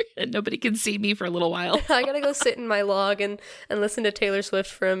 And nobody can see me for a little while. I gotta go sit in my log and listen to Taylor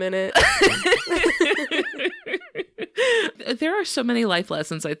Swift for a minute. There are so many life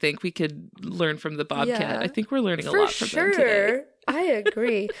lessons I think we could learn from the bobcat. Yeah. I think we're learning a lot from them today. I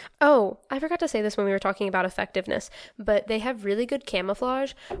agree. Oh, I forgot to say this when we were talking about effectiveness, but they have really good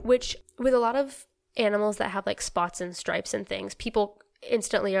camouflage, which with a lot of animals that have like spots and stripes and things, people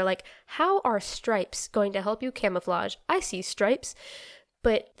instantly are like, how are stripes going to help you camouflage? I see stripes.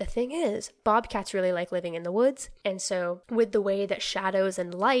 But the thing is, bobcats really like living in the woods. And so with the way that shadows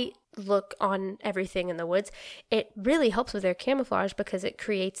and light look on everything in the woods, it really helps with their camouflage, because it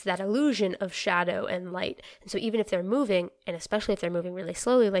creates that illusion of shadow and light. And so even if they're moving, and especially if they're moving really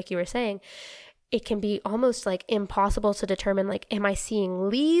slowly, like you were saying, it can be almost like impossible to determine, like, am I seeing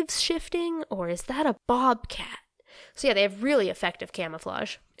leaves shifting, or is that a bobcat? So yeah, they have really effective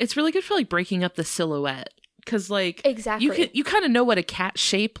camouflage. It's really good for like breaking up the silhouette. Because, like, exactly, you kind of know what a cat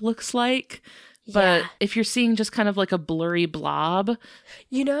shape looks like, but if you're seeing just kind of like a blurry blob.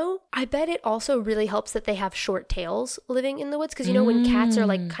 You know, I bet it also really helps that they have short tails living in the woods, because, you know, when cats are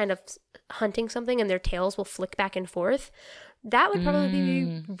like kind of hunting something and their tails will flick back and forth, that would probably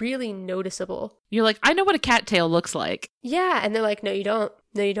be really noticeable. You're like, I know what a cat tail looks like. Yeah, and they're like, no, you don't.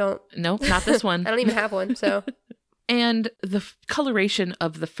 No, you don't. Nope, not this one. I don't even have one, so. And the coloration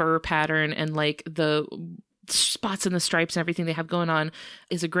of the fur pattern and like the spots and the stripes and everything they have going on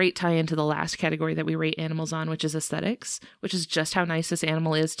is a great tie into the last category that we rate animals on, which is aesthetics, which is just how nice this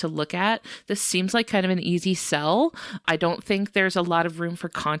animal is to look at. This seems like kind of an easy sell. I don't think there's a lot of room for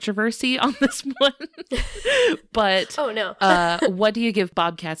controversy on this one. But oh no. What do you give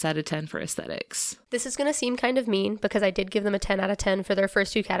Bobcats out of 10 for aesthetics? This is going to seem kind of mean because I did give them a 10 out of 10 for their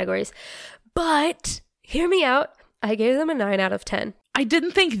first two categories. But hear me out. I gave them a 9 out of 10. I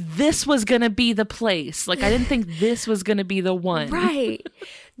didn't think this was going to be the place. Like, I didn't think this was going to be the one. Right.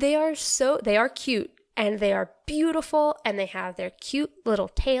 They are cute and they are beautiful and they have their cute little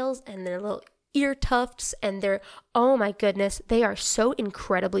tails and their little ear tufts and oh my goodness, they are so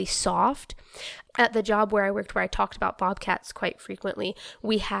incredibly soft. At the job where I worked, where I talked about bobcats quite frequently,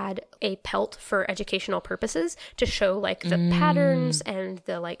 we had a pelt for educational purposes to show like the patterns and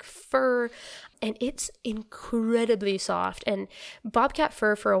the like fur, and it's incredibly soft. And bobcat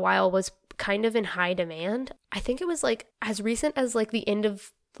fur for a while was kind of in high demand. I think it was like as recent as like the end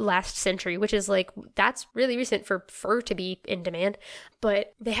of last century, which is like, that's really recent for fur to be in demand.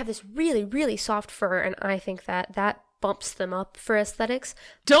 But they have this really, really soft fur, and I think that bumps them up for aesthetics.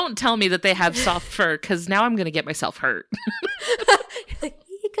 Don't tell me that they have soft fur, because now I'm going to get myself hurt. You're like,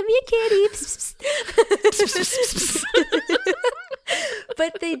 come here, kitty.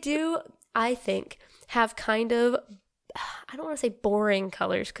 But they do, I think, have kind of, I don't want to say boring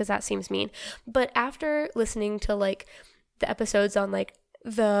colors, because that seems mean. But after listening to like the episodes on like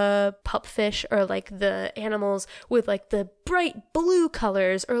the pupfish or like the animals with like the bright blue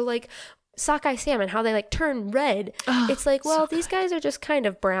colors, or like sockeye salmon, how they like turn red. It's like, well, these guys are just kind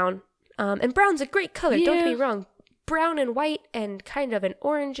of brown. And brown's a great color, don't get me wrong. Brown and white and kind of an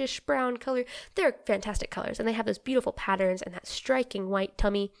orangish brown color. They're fantastic colors, and they have those beautiful patterns and that striking white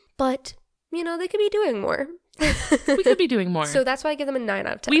tummy. But, you know, they could be doing more. We could be doing more. So that's why I give them a 9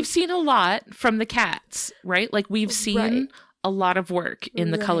 out of 10. We've seen a lot from the cats, right? Like, we've seen a lot of work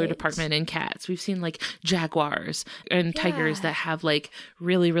in the color department in cats. We've seen like jaguars and tigers that have like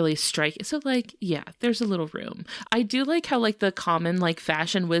really, really striking. So like, yeah, there's a little room. I do like how like the common like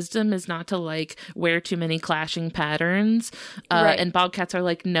fashion wisdom is not to like wear too many clashing patterns. And bobcats are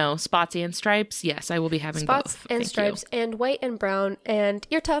like, no, spots and stripes. Yes, I will be having spots both. And Thank stripes you. And white and brown and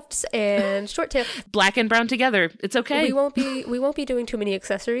ear tufts and short tail. Black and brown together. It's okay. We won't be doing too many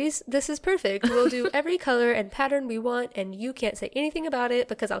accessories. This is perfect. We'll do every color and pattern we want, and you can't say anything about it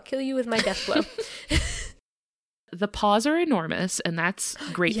because I'll kill you with my death blow. The paws are enormous, and that's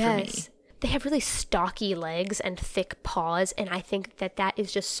great for me. They have really stocky legs and thick paws, and I think that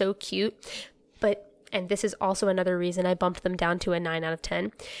is just so cute. And this is also another reason I bumped them down to a 9 out of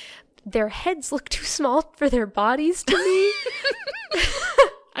 10. Their heads look too small for their bodies to me.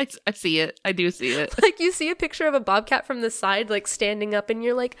 I see it. I do see it. Like, you see a picture of a bobcat from the side, like standing up, and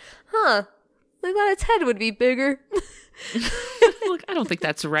you're like, huh, I thought its head would be bigger. Look, I don't think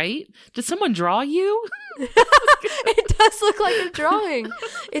that's right. Did someone draw you? It does look like a drawing.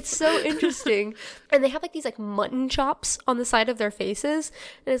 It's so interesting. And they have like these like mutton chops on the side of their faces.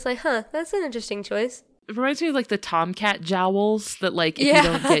 And it's like, huh, that's an interesting choice. It reminds me of like the tomcat jowls that like if you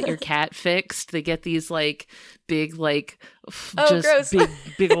don't get your cat fixed, they get these like big like gross.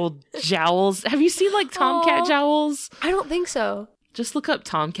 big old jowls. Have you seen like tomcat jowls? I don't think so. Just look up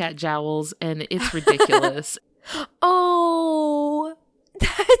tomcat jowls and it's ridiculous. Oh,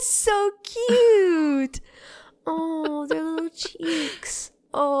 that's so cute. Oh, their little cheeks.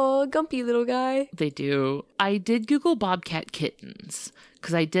 Oh, gumpy little guy. They do. I did Google bobcat kittens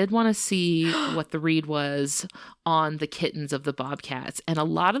because I did want to see what the read was on the kittens of the bobcats. And a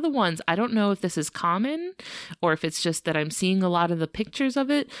lot of the ones, I don't know if this is common or if it's just that I'm seeing a lot of the pictures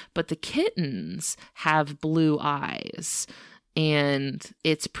of it, but the kittens have blue eyes. And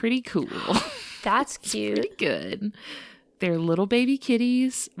it's pretty cool. That's cute. Pretty good. They're little baby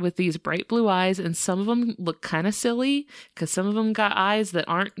kitties with these bright blue eyes, and some of them look kind of silly because some of them got eyes that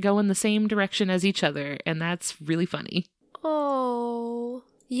aren't going the same direction as each other, and that's really funny. Oh,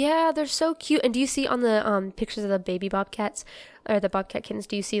 yeah, they're so cute. And do you see on the pictures of the baby bobcats or the bobcat kittens,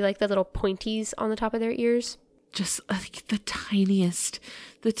 do you see like the little pointies on the top of their ears? Just like the tiniest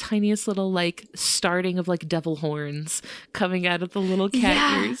little like starting of like devil horns coming out of the little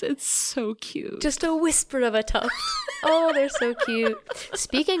cat ears. It's so cute. Just a whisper of a tuft. Oh, they're so cute.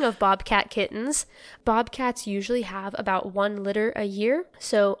 Speaking of bobcat kittens, bobcats usually have about 1 litter a year.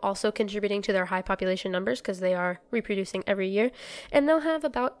 So also contributing to their high population numbers because they are reproducing every year. And they'll have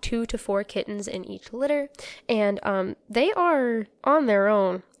about 2 to 4 kittens in each litter. And they are on their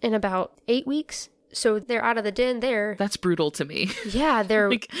own in about 8 weeks. So they're out of the den there. That's brutal to me. Yeah, they're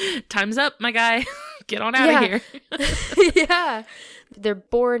like, time's up, my guy. Get on out of here. Yeah. They're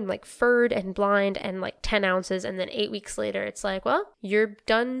born like furred and blind and like 10 ounces. And then 8 weeks later, it's like, well, you're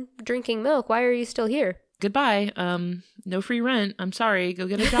done drinking milk. Why are you still here? Goodbye. No free rent. I'm sorry. Go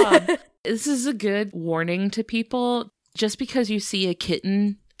get a job. This is a good warning to people. Just because you see a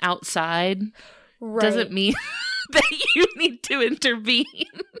kitten outside doesn't mean that you need to intervene.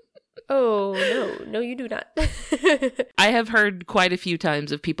 Oh, no, you do not. I have heard quite a few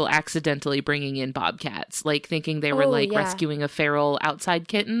times of people accidentally bringing in bobcats, like thinking they were rescuing a feral outside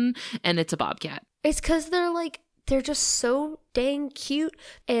kitten, and it's a bobcat. It's because they're just so dang cute,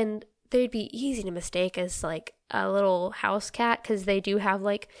 and they'd be easy to mistake as like a little house cat because they do have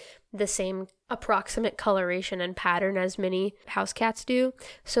like the same approximate coloration and pattern as many house cats do.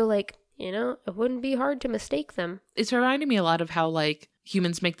 So like, it wouldn't be hard to mistake them. It's reminding me a lot of how like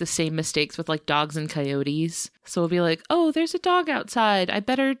humans make the same mistakes with like dogs and coyotes. So we'll be like, oh, there's a dog outside. I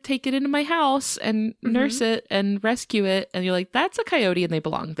better take it into my house and nurse it and rescue it. And you're like, that's a coyote and they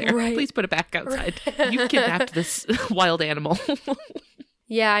belong there. Right. Please put it back outside. You've kidnapped this wild animal.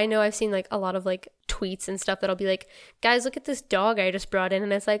 Yeah, I know. I've seen like a lot of like tweets and stuff that'll be like, guys, look at this dog I just brought in.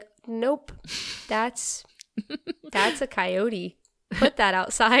 And it's like, nope, that's a coyote. Put that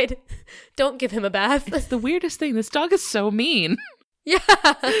outside. Don't give him a bath. It's the weirdest thing. This dog is so mean. Yeah.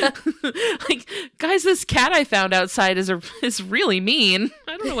 Like, guys, this cat I found outside is really mean.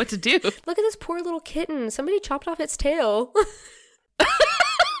 I don't know what to do. Look at this poor little kitten. Somebody chopped off its tail.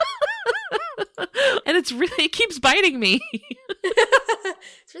 And it keeps biting me.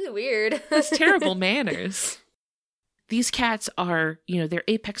 It's really weird. It's terrible manners. These cats are, they're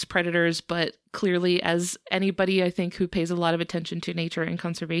apex predators, but clearly, as anybody I think who pays a lot of attention to nature and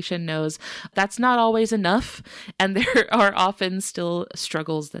conservation knows, that's not always enough. And there are often still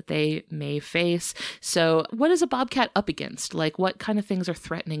struggles that they may face. So what is a bobcat up against? Like, what kind of things are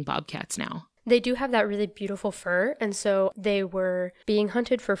threatening bobcats now? They do have that really beautiful fur, and so they were being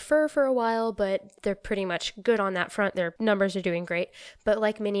hunted for fur for a while, but they're pretty much good on that front. Their numbers are doing great. But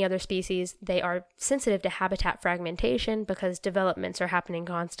like many other species, they are sensitive to habitat fragmentation because developments are happening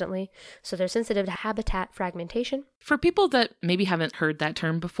constantly. So they're sensitive to habitat fragmentation. For people that maybe haven't heard that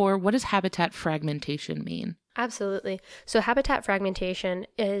term before, what does habitat fragmentation mean? Absolutely. So habitat fragmentation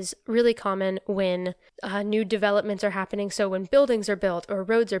is really common when new developments are happening. So when buildings are built or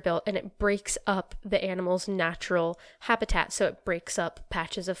roads are built and it breaks up the animal's natural habitat. So it breaks up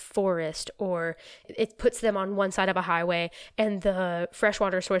patches of forest or it puts them on one side of a highway and the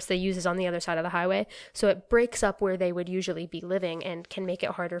freshwater source they use is on the other side of the highway. So it breaks up where they would usually be living and can make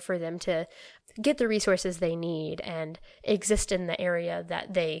it harder for them to get the resources they need and exist in the area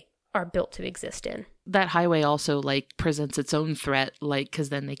that they are built to exist in. That highway also presents its own threat, because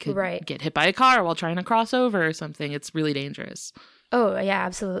then they could get hit by a car while trying to cross over or something. It's really dangerous. Oh, yeah,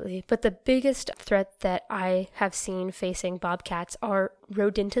 absolutely. But the biggest threat that I have seen facing bobcats are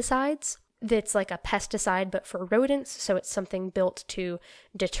rodenticides. That's like a pesticide, but for rodents. So it's something built to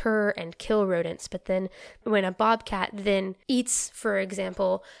deter and kill rodents. But then when a bobcat then eats, for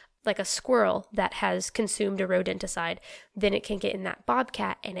example, like a squirrel that has consumed a rodenticide, then it can get in that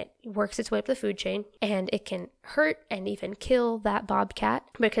bobcat and it works its way up the food chain and it can hurt and even kill that bobcat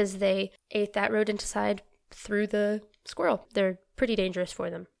because they ate that rodenticide through the squirrel. They're pretty dangerous for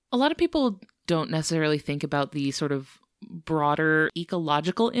them. A lot of people don't necessarily think about the sort of broader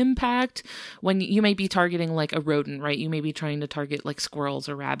ecological impact when you may be targeting like a rodent, right? You may be trying to target like squirrels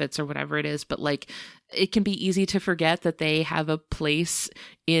or rabbits or whatever it is, but it can be easy to forget that they have a place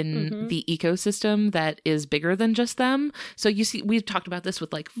in the ecosystem that is bigger than just them. So you see, we've talked about this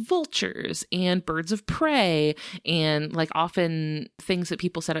with like vultures and birds of prey and often things that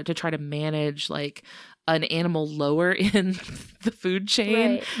people set out to try to manage like an animal lower in the food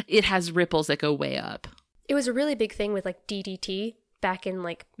chain. Right. It has ripples that go way up. It was a really big thing with DDT back in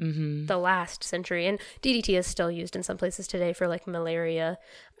the last century. And DDT is still used in some places today for malaria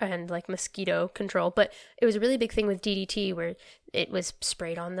and mosquito control. But it was a really big thing with DDT where it was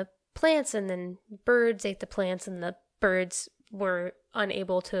sprayed on the plants and then birds ate the plants and the birds were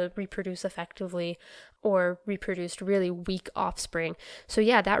unable to reproduce effectively or reproduced really weak offspring. So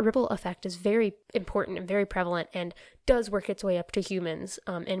yeah, that ripple effect is very important and very prevalent and does work its way up to humans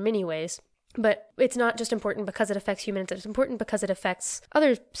in many ways. But it's not just important because it affects humans, it's important because it affects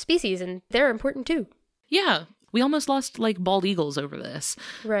other species, and they're important too. Yeah. We almost lost bald eagles over this.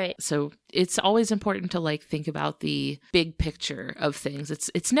 Right. So it's always important to think about the big picture of things.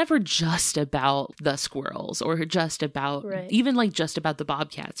 It's never just about the squirrels or just about even just about the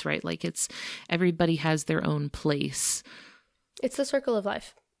bobcats, right? It's everybody has their own place. It's the circle of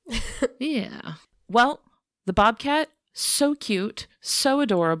life. Yeah. Well, the bobcat, so cute, So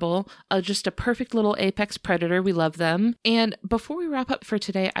adorable. Just a perfect little apex predator. We love them. And before we wrap up for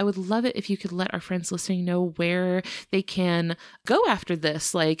today, I would love it if you could let our friends listening know where they can go after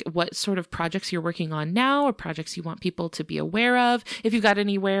this, like what sort of projects you're working on now or projects you want people to be aware of. If you've got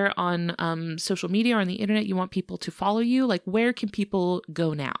anywhere on social media or on the internet you want people to follow you, like where can people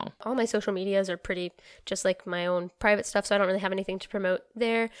go now? All my social medias are pretty just like my own private stuff, so I don't really have anything to promote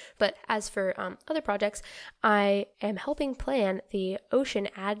there. But as for other projects, I am helping plan the Ocean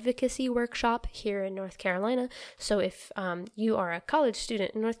Advocacy Workshop here in North Carolina. So if you are a college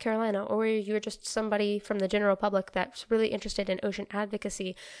student in North Carolina, or you're just somebody from the general public that's really interested in ocean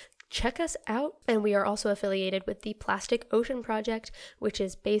advocacy, check us out. And we are also affiliated with the Plastic Ocean Project, which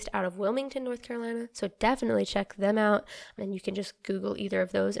is based out of Wilmington, North Carolina. So definitely check them out. And you can just Google either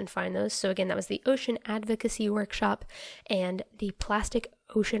of those and find those. So again, that was the Ocean Advocacy Workshop and the Plastic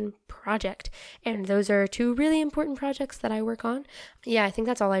Ocean Project. And those are two really important projects that I work on. Yeah, I think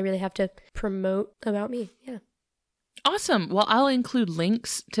that's all I really have to promote about me. Yeah. Awesome. Well, I'll include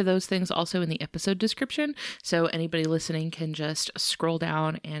links to those things also in the episode description, so anybody listening can just scroll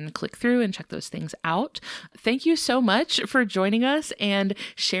down and click through and check those things out. Thank you so much for joining us and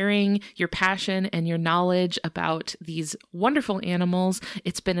sharing your passion and your knowledge about these wonderful animals.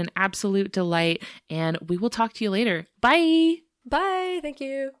 It's been an absolute delight, and we will talk to you later. Bye! Bye! Thank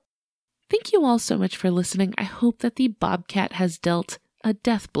you! Thank you all so much for listening. I hope that the Bobcat has dealt a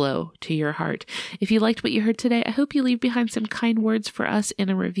death blow to your heart. If you liked what you heard today, I hope you leave behind some kind words for us in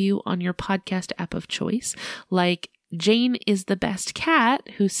a review on your podcast app of choice, like Jane is the best cat,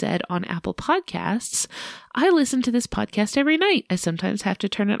 who said on Apple Podcasts, I listen to this podcast every night. I sometimes have to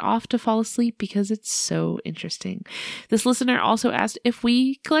turn it off to fall asleep because it's so interesting. This listener also asked if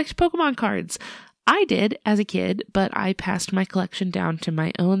we collect Pokemon cards. I did as a kid, but I passed my collection down to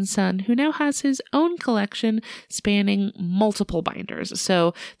my own son, who now has his own collection spanning multiple binders.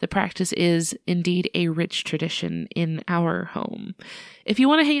 So the practice is indeed a rich tradition in our home. If you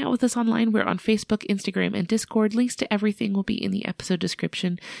want to hang out with us online, we're on Facebook, Instagram, and Discord. Links to everything will be in the episode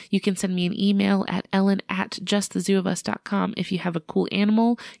description. You can send me an email at ellen@justthezooofus.com if you have a cool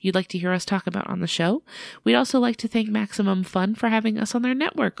animal you'd like to hear us talk about on the show. We'd also like to thank Maximum Fun for having us on their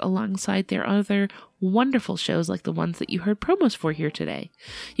network alongside their other wonderful shows like the ones that you heard promos for here today.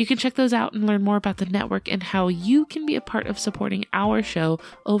 You can check those out and learn more about the network and how you can be a part of supporting our show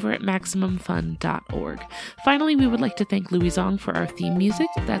over at MaximumFun.org. Finally, we would like to thank Louis Zong for our theme music.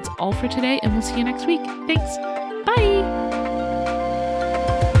 That's all for today, and we'll see you next week. Thanks. Bye!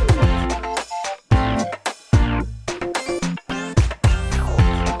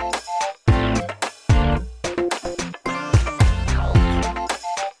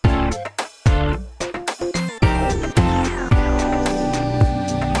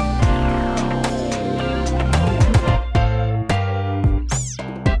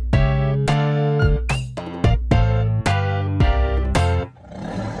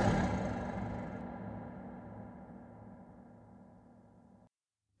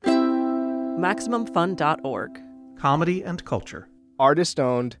 MaximumFun.org. Comedy and culture. Artist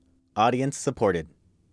owned. Audience supported.